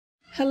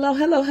Hello,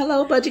 hello,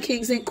 hello, Budget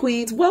Kings and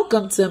Queens.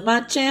 Welcome to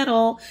my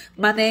channel.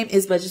 My name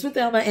is Budgets with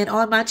Elma, and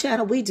on my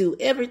channel, we do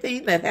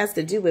everything that has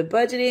to do with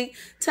budgeting,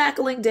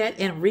 tackling debt,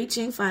 and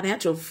reaching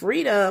financial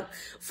freedom.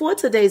 For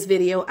today's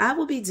video, I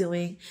will be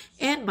doing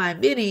in my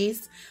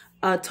minis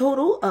a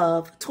total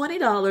of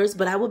 $20,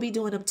 but I will be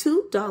doing them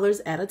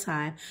 $2 at a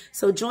time.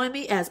 So join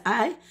me as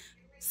I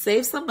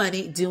save some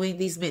money doing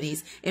these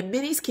minis. And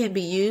minis can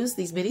be used,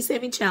 these mini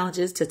saving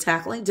challenges, to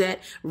tackling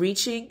debt,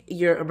 reaching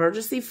your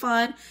emergency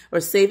fund,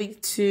 or saving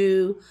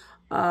to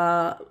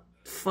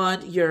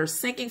fund your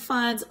sinking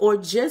funds, or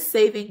just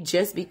saving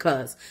just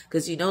because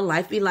you know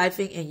life be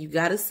lifing and you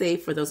got to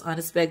save for those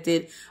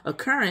unexpected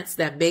occurrences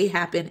that may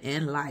happen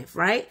in life,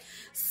 right?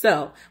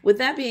 So with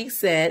that being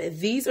said,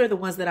 these are the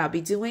ones that I'll be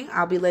doing.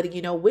 I'll be letting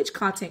you know which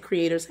content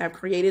creators have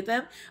created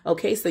them.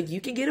 Okay, so you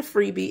can get a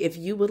freebie if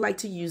you would like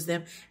to use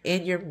them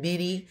in your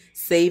mini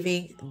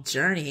saving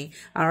journey.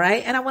 All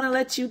right, and I want to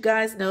let you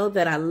guys know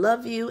that I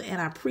love you and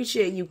I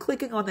appreciate you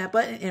clicking on that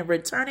button and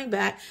returning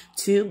back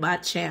to my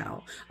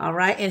channel. All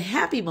right, and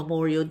happy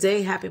Memorial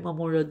Day, happy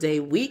Memorial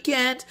Day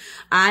weekend.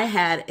 I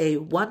had a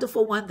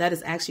wonderful one. That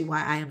is actually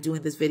why I am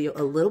doing this video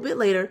a little bit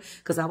later,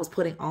 because I was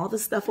putting all the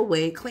stuff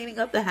away, cleaning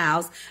up the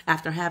house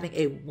after having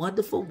a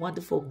wonderful,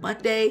 wonderful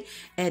Monday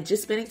and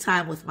just spending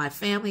time with my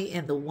family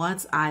and the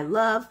ones I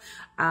love.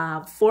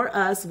 For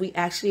us, we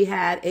actually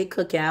had a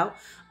cookout.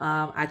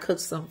 I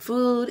cooked some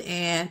food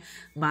and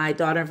my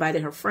daughter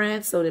invited her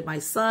friends, so did my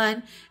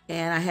son,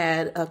 and I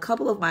had a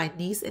couple of my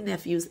niece and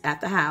nephews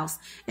at the house,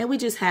 and we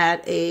just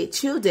had a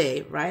chill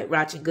day, right?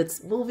 Watching good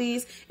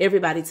movies.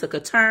 Everybody took a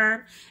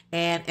turn,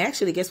 and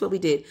actually, guess what we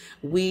did?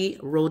 We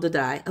rolled a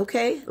die,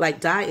 okay? Like,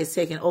 die is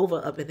taking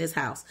over up in this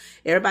house.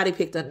 Everybody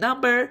picked a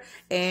number,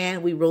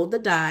 and we rolled the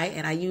die,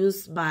 and I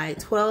used my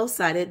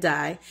 12-sided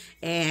die,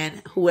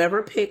 and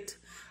whoever picked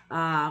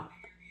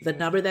the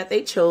number that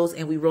they chose,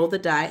 and we rolled the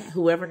die,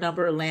 whoever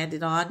number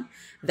landed on,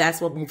 that's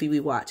what movie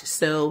we watched.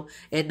 So,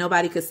 and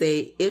nobody could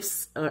say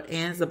ifs or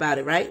ands about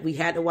it, right? We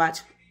had to watch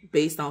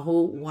based on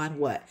who won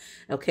what,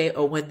 okay,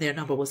 or when their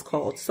number was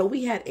called. So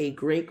we had a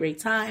great, great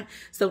time.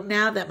 So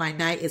now that my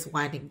night is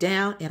winding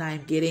down and I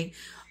am getting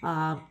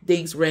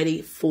things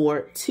ready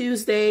for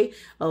Tuesday,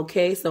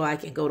 okay, so I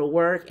can go to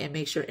work and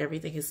make sure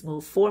everything is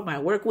smooth for my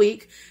work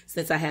week,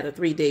 since I had a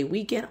 3-day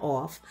weekend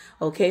off,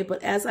 okay.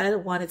 But as I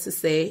wanted to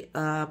say,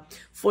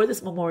 for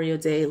this Memorial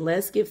Day,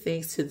 let's give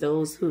thanks to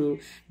those who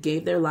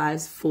gave their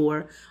lives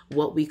for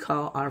what we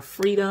call our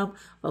freedom,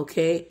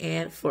 okay,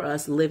 and for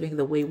us living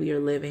the way we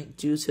are living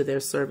due to their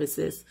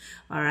services.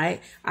 All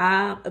right,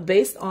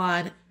 based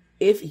on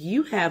if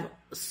you have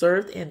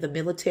served in the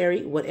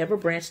military, whatever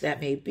branch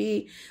that may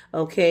be,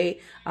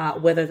 okay,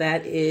 whether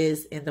that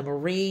is in the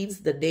Marines,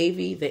 the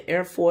Navy, the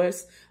Air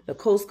Force, the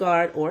Coast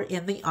Guard, or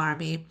in the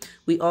Army,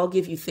 we all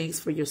give you thanks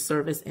for your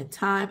service and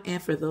time,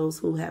 and for those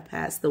who have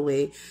passed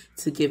away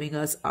to giving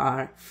us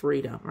our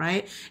freedom,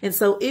 right? And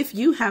so if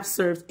you have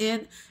served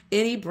in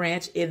any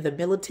branch in the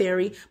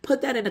military,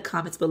 put that in the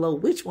comments below.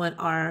 Which one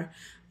are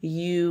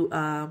you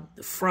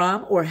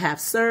from or have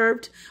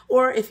served,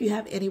 or if you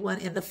have anyone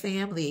in the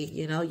family,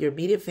 you know, your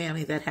immediate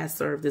family that has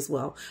served as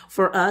well.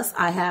 For us,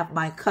 I have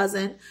my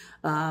cousin,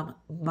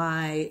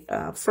 my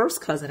first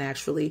cousin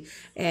actually,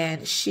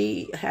 and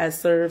she has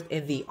served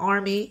in the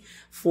Army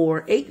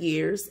for 8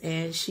 years,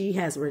 and she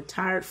has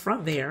retired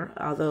from there,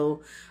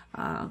 although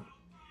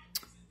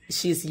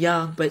she's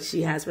young, but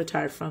she has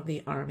retired from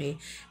the Army,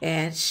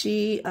 and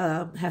she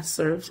has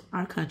served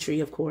our country,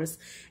 of course,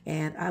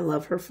 and I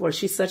love her for it.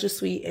 She's such a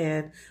sweet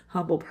and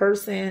humble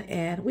person,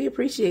 and we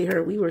appreciate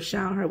her. We were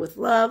showering her with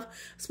love,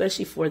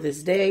 especially for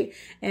this day.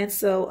 And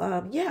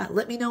so, yeah,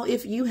 let me know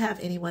if you have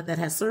anyone that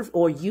has served,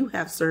 or you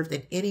have served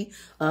in any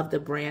of the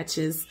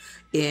branches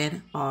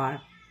in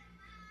our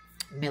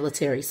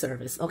military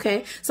service.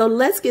 Okay, so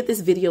let's get this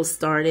video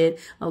started.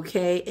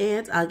 Okay,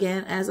 and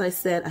again, as I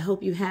said, I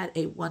hope you had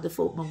a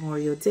wonderful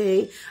Memorial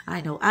Day.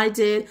 I know I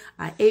did.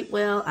 I ate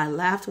well, I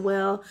laughed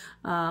well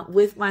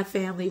with my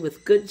family,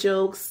 with good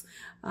jokes,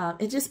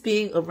 and just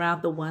being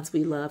around the ones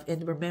we love,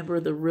 and remember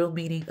the real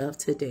meaning of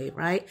today,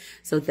 right?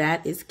 So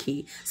that is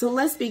key. So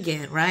let's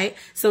begin, right?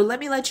 So let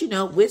me let you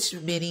know which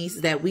minis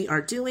that we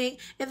are doing,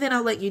 and then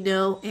I'll let you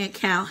know and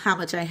count how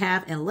much I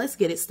have, and let's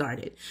get it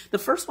started. The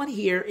first one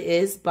here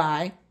is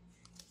by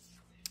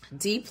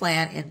D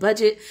Plan and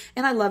Budget,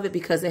 and I love it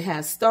because it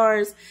has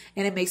stars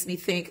and it makes me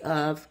think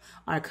of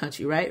our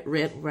country, right?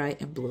 Red, white,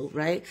 and blue,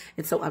 right?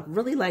 And so I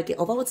really like it,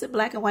 although it's in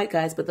black and white,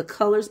 guys, but the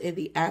colors in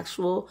the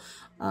actual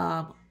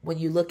when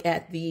you look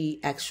at the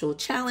actual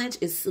challenge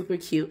is super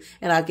cute.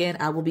 And again,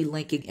 I will be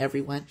linking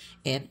everyone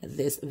in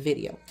this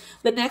video.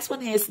 The next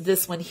one is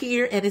this one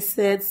here, and it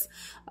says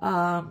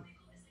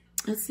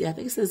let's see, I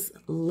think it says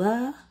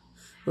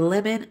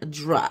Lemon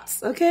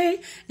Drops, okay?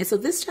 And so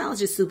this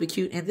challenge is super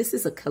cute, and this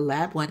is a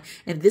collab one,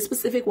 and this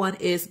specific one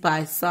is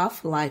by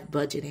Soft Life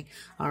Budgeting.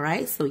 All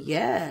right, so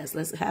yes,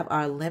 let's have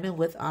our lemon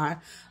with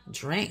our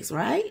drinks,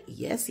 right?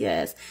 Yes,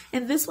 yes.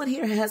 And this one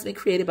here has been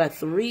created by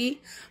 3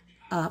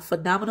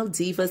 phenomenal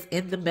divas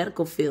in the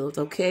medical field.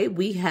 Okay,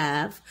 we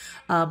have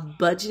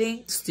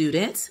budgeting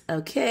students.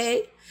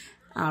 Okay,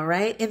 all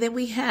right, and then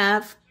we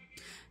have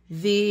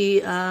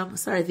the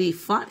the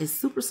font is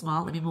super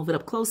small. Let me move it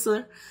up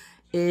closer.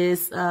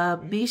 Is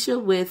Misha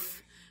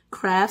with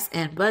crafts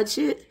and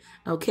budget.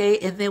 Okay,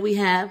 and then we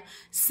have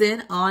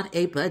Sin on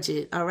a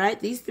budget. All right,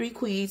 these three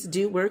queens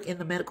do work in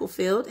the medical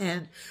field,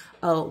 and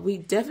we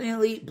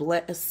definitely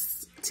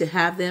bless to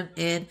have them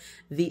in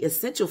the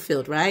essential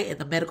field, right? In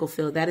the medical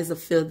field, that is a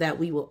field that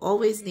we will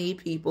always need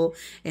people,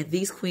 and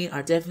these queens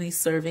are definitely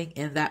serving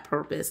in that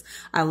purpose.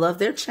 I love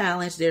their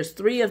challenge. There's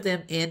 3 of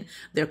them in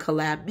their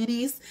collab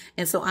minis,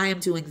 and so I am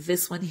doing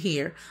this one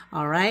here,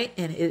 all right?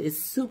 And it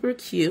is super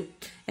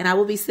cute, and I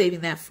will be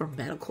saving that for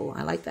medical.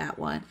 I like that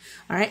one,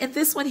 all right? And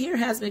this one here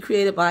has been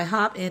created by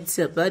Hop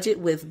Into Budget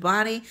with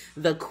Bonnie,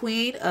 the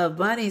queen of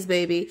bunnies,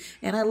 baby.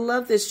 And I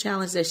love this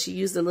challenge that she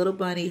used a little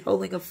bunny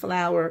holding a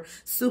flower,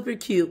 super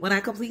cute. When I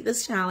complete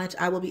this challenge,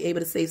 I will be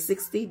able to save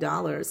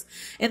 $60.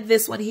 And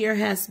this one here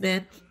has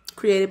been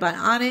created by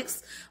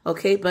Onyx.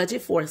 Okay,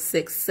 budget for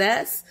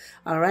success.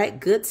 All right,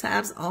 good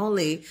times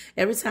only.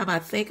 Every time I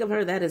think of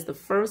her, that is the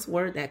first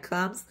word that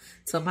comes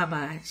to my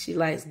mind. She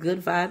likes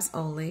good vibes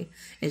only,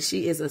 and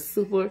she is a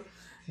super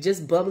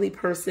just bubbly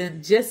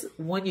person. Just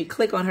when you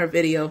click on her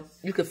video,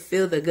 you can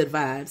feel the good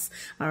vibes.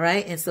 All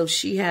right, and so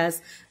she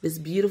has this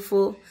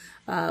beautiful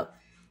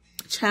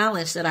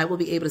challenge that I will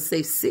be able to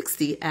save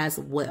 60 as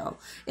well.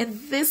 And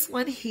this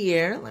one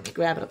here, let me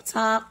grab it up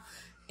top.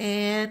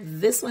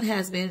 And this one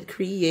has been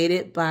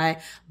created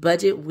by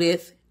Budget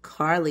with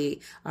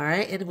Carly. All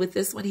right. And with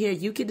this one here,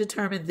 you can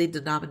determine the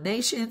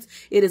denominations.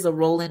 It is a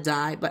rolling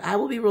die, but I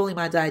will be rolling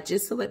my die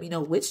just to let me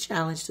know which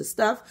challenge to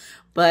stuff.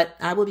 But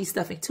I will be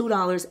stuffing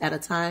 $2 at a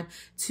time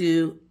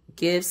to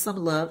give some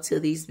love to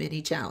these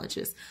mini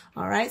challenges.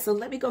 All right. So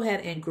let me go ahead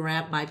and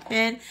grab my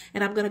pen,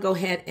 and I'm going to go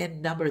ahead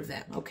and number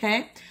them.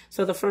 Okay.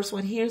 So the first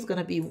one here is going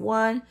to be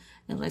 1,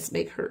 and let's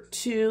make her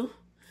 2.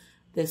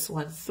 This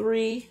one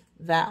 3.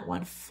 That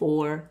one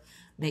 4.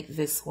 Make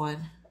this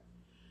one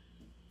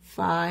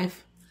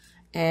 5.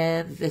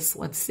 And this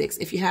one 6.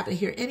 If you happen to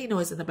hear any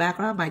noise in the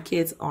background, my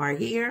kids are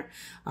here.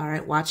 All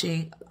right,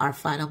 watching our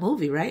final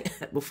movie, right?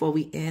 Before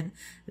we end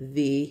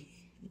the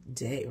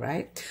day,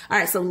 right? All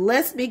right, so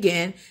let's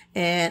begin,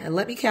 and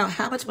let me count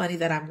how much money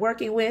that I'm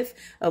working with.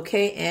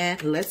 Okay,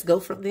 and let's go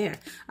from there.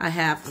 I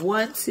have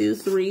 1, 2,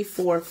 3,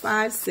 4,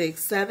 5,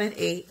 6, 7,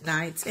 8,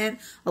 9, 10,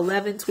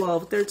 11,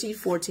 12, 13,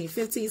 14,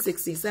 15,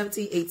 16,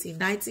 17, 18,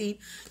 19,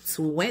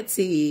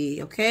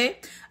 20. Okay,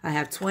 I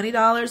have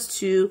 $20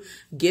 to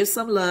give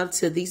some love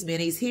to these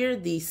minis here,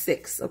 these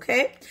 6.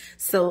 Okay,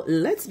 so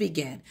let's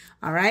begin.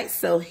 All right,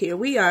 so here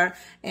we are,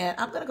 and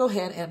I'm gonna go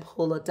ahead and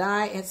pull a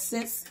die, and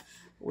since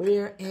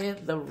we're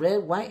in the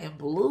red, white, and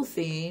blue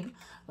theme,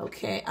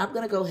 okay, I'm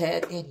going to go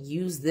ahead and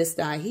use this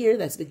die here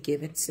that's been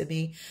given to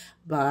me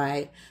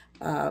by,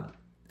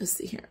 let's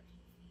see here.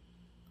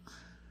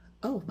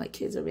 Oh, my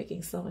kids are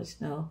making so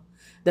much noise.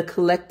 The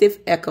Collective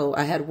Echo.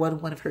 I had won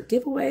one of her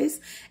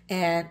giveaways,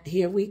 and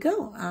here we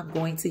go. I'm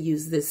going to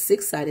use this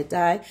 6-sided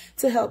die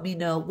to help me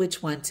know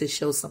which one to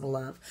show some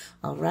love.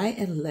 All right,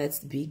 and let's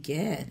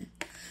begin.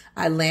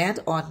 I land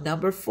on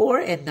number 4,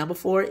 and number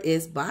 4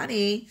 is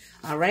Bonnie.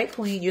 All right,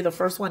 Queen, you're the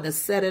first one to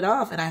set it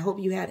off, and I hope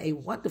you had a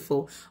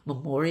wonderful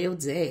Memorial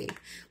Day.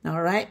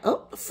 All right.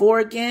 Oh, 4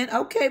 again.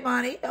 Okay,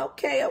 Bonnie.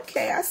 Okay.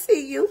 I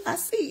see you.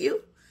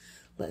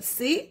 Let's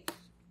see.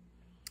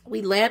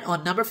 We land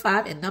on number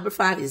 5, and number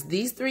 5 is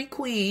these 3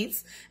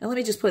 queens. And let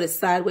me just put it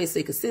sideways so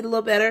you can see it a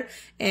little better.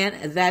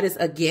 And that is,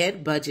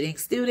 again, budgeting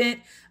student.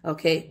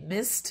 Okay,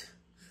 missed.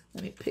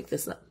 Let me pick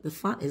this up. The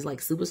font is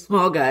like super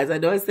small, guys. I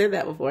know I said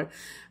that before.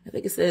 I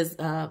think it says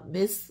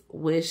Miss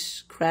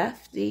Wish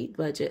Crafty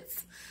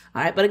Budgets.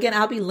 All right. But again,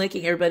 I'll be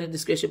linking everybody in the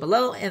description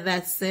below. And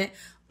that's sent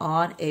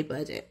on a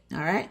budget.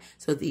 All right.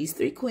 So these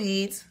 3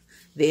 queens,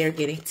 they are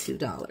getting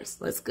 $2.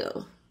 Let's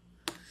go.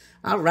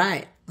 All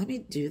right. Let me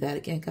do that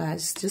again,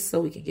 guys, just so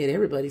we can get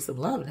everybody some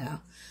love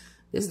now.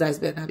 This dice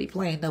better not be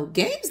playing no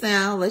games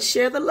now. Let's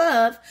share the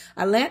love.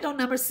 I land on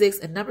number 6,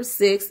 and number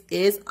 6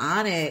 is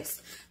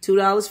Onyx.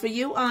 $2 for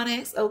you,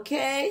 Onyx.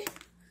 Okay.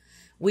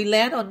 We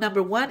land on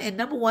number 1, and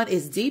number 1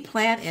 is D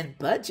Plan and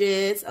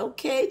Budgets.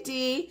 Okay,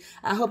 D.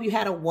 I hope you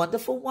had a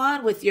wonderful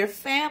one with your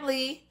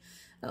family.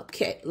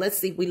 Okay, let's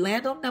see. We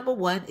land on number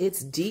 1.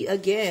 It's D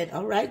again.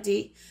 All right,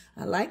 D.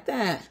 I like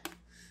that.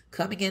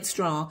 Coming in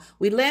strong.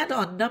 We land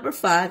on number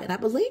 5, and I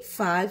believe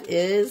 5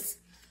 is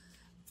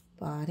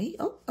Bonnie.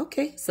 Oh,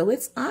 okay. So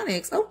it's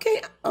Onyx.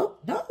 Okay. Oh,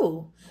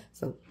 no.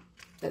 So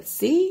let's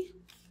see.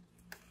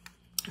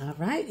 All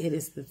right. It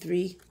is the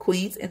 3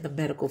 queens in the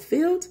medical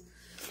field.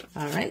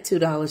 All right.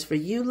 $2 for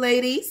you,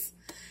 ladies.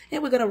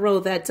 And we're going to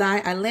roll that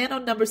die. I land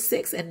on number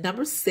 6, and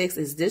number 6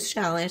 is this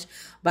challenge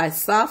by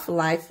Soft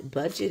Life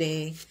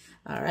Budgeting.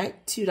 All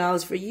right.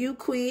 $2 for you,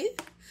 queen.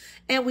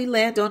 And we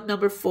land on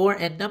number 4,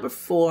 and number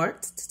 4,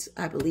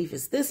 I believe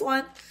is this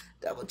one.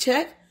 Double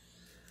check.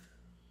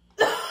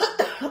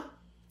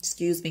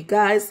 Excuse me,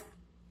 guys.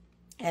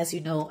 As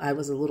you know, I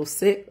was a little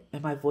sick,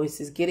 and my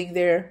voice is getting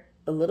there.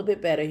 a little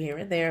bit better here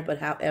and there, but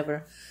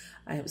however,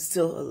 I am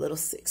still a little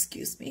sick,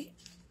 excuse me.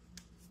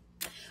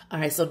 All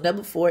right, so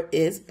number 4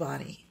 is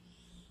Bonnie.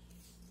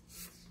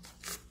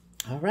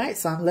 All right,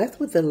 so I'm left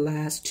with the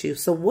last 2.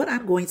 So what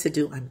I'm going to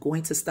do, I'm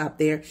going to stop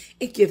there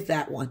and give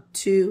that one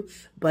to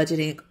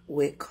Budgeting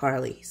with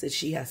Carly, since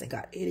she hasn't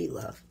got any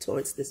love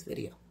towards this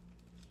video.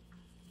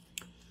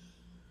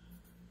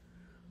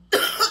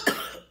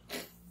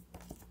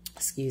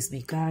 Excuse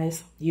me,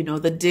 guys. You know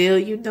the deal.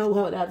 You know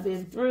what I've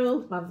been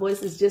through. My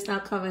voice is just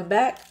not coming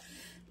back.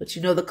 But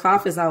you know the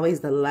cough is always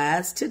the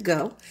last to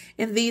go.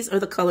 And these are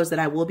the colors that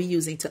I will be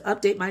using to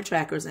update my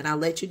trackers. And I'll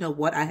let you know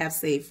what I have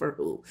saved for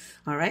who.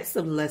 All right,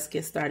 so let's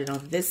get started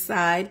on this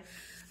side.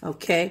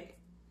 Okay.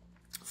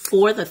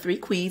 For the 3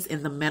 queens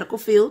in the medical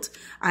field,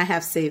 I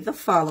have saved the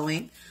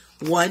following.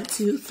 $1,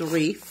 $2,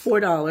 $3,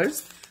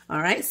 $4.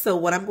 All right, so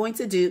what I'm going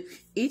to do,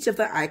 each of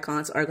the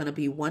icons are going to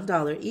be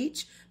 $1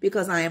 each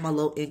because I am a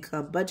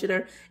low-income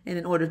budgeter. And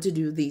in order to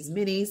do these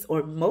minis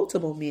or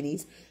multiple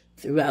minis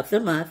throughout the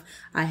month,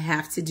 I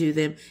have to do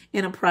them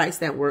in a price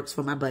that works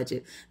for my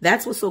budget.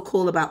 That's what's so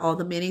cool about all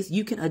the minis.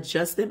 You can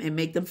adjust them and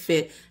make them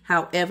fit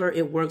however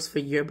it works for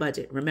your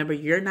budget. Remember,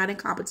 you're not in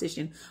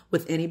competition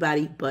with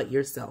anybody but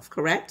yourself,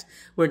 correct?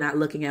 We're not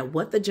looking at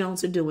what the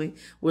Jones are doing.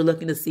 We're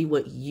looking to see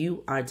what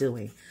you are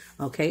doing,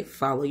 okay?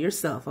 Follow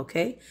yourself,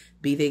 okay?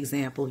 Be the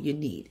example you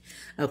need.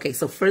 Okay,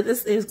 so for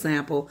this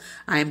example,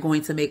 I am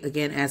going to make,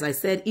 again, as I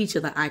said, each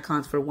of the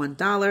icons for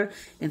 $1.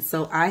 And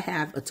so I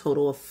have a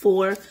total of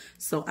 4.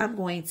 So I'm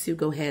going to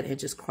go ahead and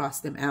just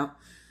cross them out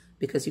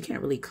because you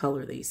can't really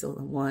color these. So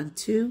 1,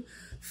 2,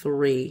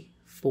 3,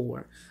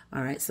 4.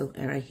 All right, so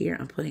right here,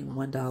 I'm putting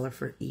 $1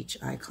 for each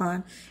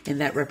icon,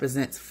 and that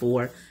represents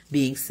 4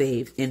 being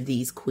saved in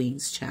these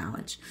Queens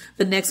Challenge.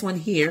 The next one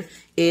here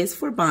is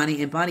for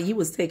Bonnie, and Bonnie, you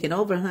was taking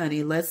over,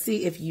 honey. Let's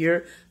see if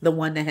you're the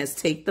one that has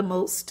taken the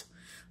most,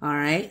 all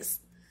right,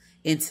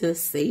 into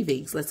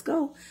savings. Let's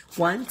go.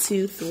 1,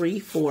 2, 3,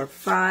 4,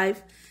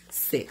 5,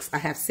 6. I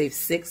have saved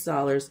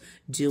 $6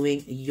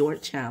 doing your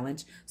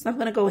challenge. So I'm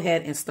going to go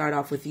ahead and start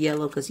off with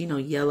yellow because, you know,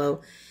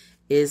 yellow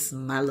is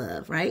my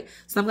love, right?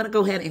 So I'm going to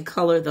go ahead and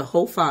color the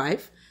whole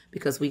 5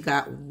 because we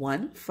got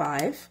 1,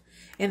 5.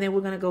 And then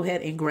we're going to go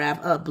ahead and grab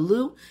a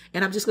blue.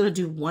 And I'm just going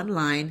to do 1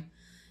 line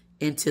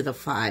into the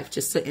 5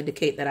 just to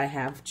indicate that I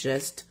have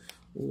just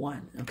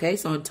 1. Okay,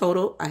 so in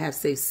total, I have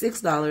saved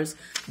 $6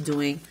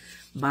 doing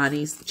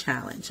Bonnie's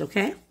challenge.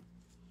 Okay.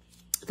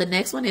 The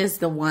next one is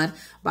the one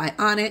by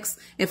Onyx.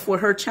 And for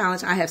her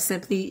challenge, I have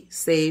simply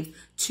saved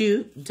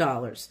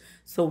 $2.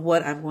 So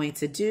what I'm going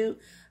to do,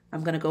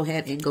 I'm going to go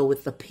ahead and go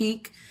with the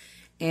pink.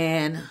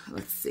 And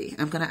let's see,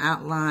 I'm going to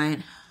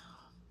outline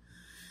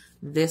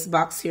this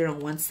box here on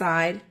one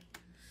side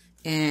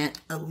and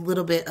a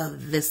little bit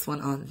of this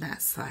one on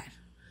that side.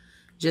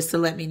 Just to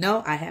let me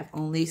know, I have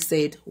only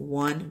saved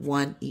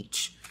 $1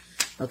 each.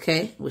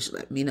 Okay, which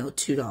let me know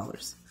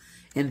 $2.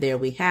 And there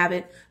we have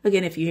it.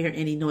 Again, if you hear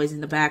any noise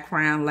in the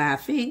background,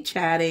 laughing,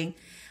 chatting,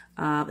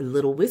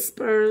 little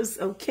whispers,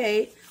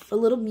 okay, a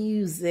little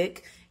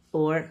music,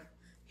 or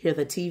hear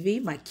the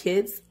TV, my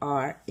kids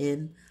are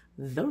in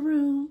the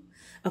room.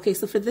 Okay,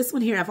 so for this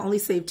one here, I've only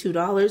saved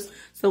 $2.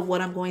 So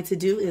what I'm going to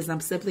do is I'm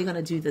simply going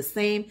to do the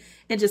same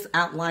and just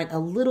outline a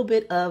little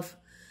bit of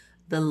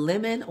the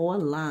lemon or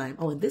lime.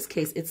 Oh, in this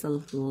case, it's a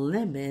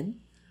lemon.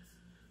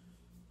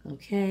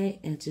 Okay,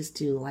 and just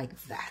do like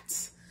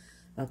that.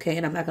 Okay,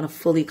 and I'm not going to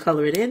fully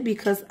color it in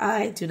because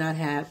I do not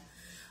have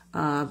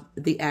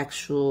the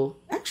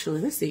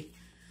actually, let's see.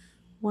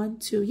 1,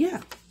 2,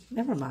 yeah,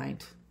 never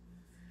mind.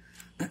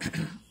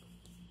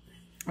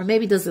 Or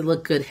maybe does it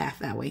look good half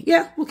that way?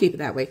 Yeah, we'll keep it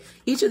that way.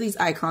 Each of these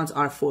icons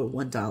are for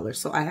 $1.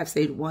 So I have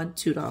saved $1,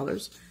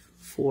 $2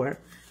 for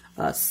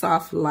a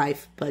Soft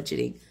Life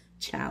Budgeting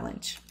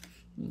Challenge.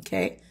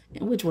 Okay,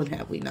 and which one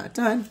have we not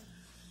done?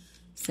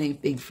 Same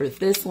thing for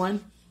this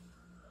one.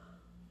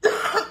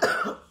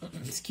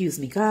 Excuse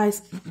me,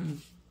 guys.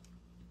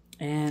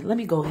 And let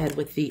me go ahead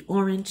with the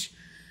orange.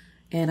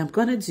 And I'm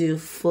going to do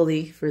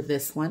fully for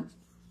this one.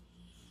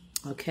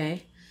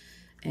 Okay.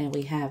 And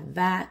we have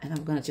that. And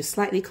I'm going to just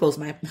slightly close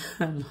my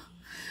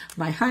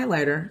my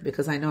highlighter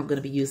because I know I'm going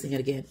to be using it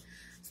again.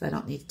 So I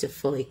don't need to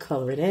fully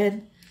color it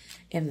in.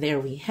 And there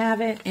we have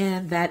it.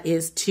 And that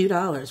is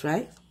 $2,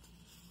 right?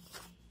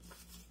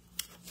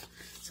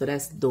 So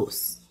that's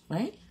dos,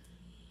 right?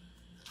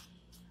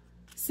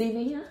 See,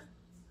 Nia?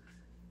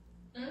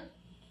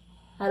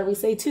 How do we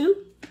say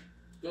 2?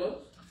 Dos.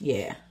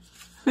 Yeah.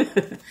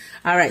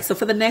 All right. So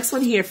for the next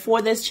one here,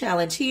 for this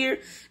challenge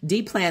here,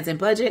 D plans and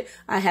budget,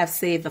 I have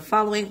saved the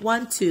following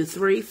 1, 2,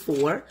 3,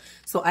 4.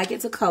 So I get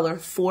to color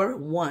 4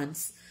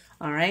 ones.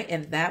 All right.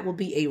 And that will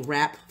be a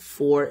wrap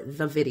for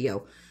the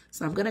video.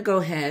 So I'm going to go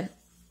ahead.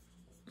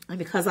 And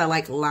because I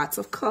like lots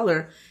of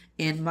color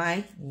in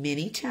my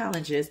mini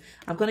challenges,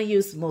 I'm going to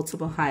use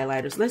multiple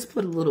highlighters. Let's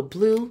put a little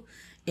blue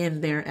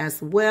in there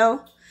as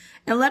well.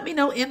 And let me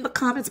know in the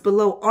comments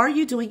below, are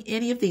you doing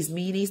any of these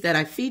minis that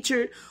I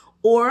featured?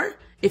 Or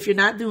if you're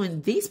not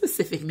doing these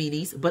specific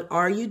minis, but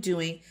are you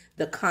doing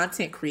the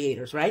content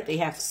creators, right? They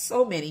have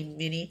so many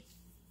mini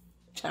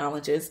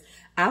challenges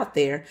out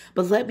there,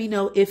 but let me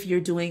know if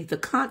you're doing the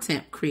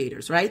content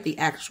creators, right? The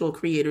actual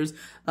creators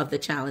of the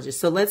challenges.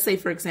 So let's say,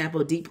 for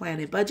example, Deep Plan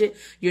and Budget,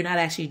 you're not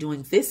actually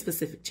doing this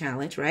specific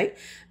challenge, right?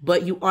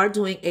 But you are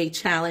doing a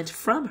challenge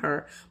from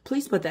her.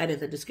 Please put that in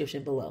the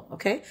description below,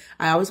 okay?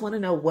 I always want to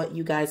know what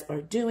you guys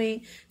are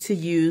doing to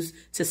use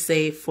to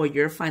save for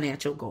your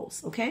financial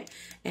goals, okay?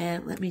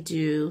 And let me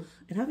do,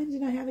 and how many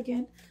did I have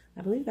again?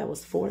 I believe that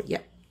was 4.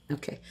 Yep.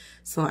 Okay.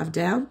 So I'm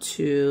down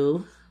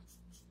to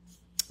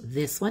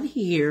this one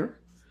here.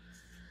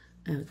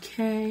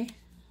 Okay.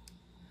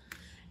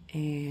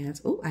 And,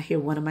 oh, I hear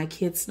one of my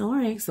kids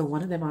snoring. So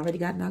one of them already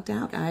got knocked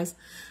out, guys,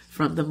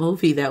 from the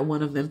movie that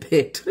one of them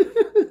picked.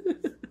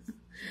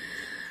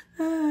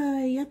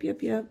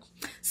 Yep.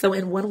 So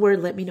in one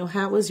word, let me know,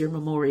 how was your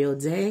Memorial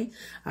Day?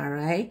 All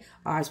right.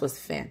 Ours was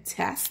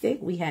fantastic.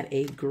 We had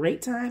a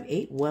great time,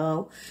 ate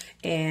well.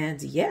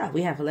 And yeah,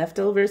 we have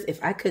leftovers.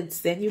 If I could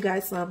send you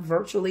guys some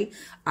virtually,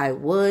 I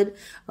would.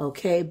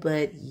 Okay.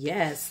 But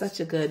yes, such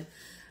a good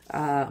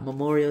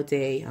Memorial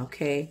Day.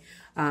 Okay.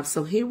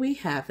 So here we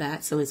have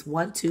that. So it's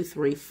 1, 2,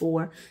 3,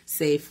 4,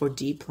 save for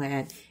D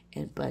Plan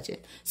and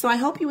Budget. So I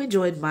hope you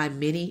enjoyed my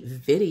mini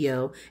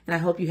video, and I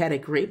hope you had a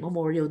great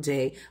Memorial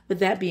Day. With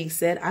that being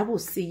said, I will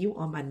see you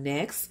on my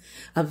next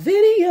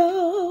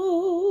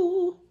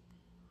video.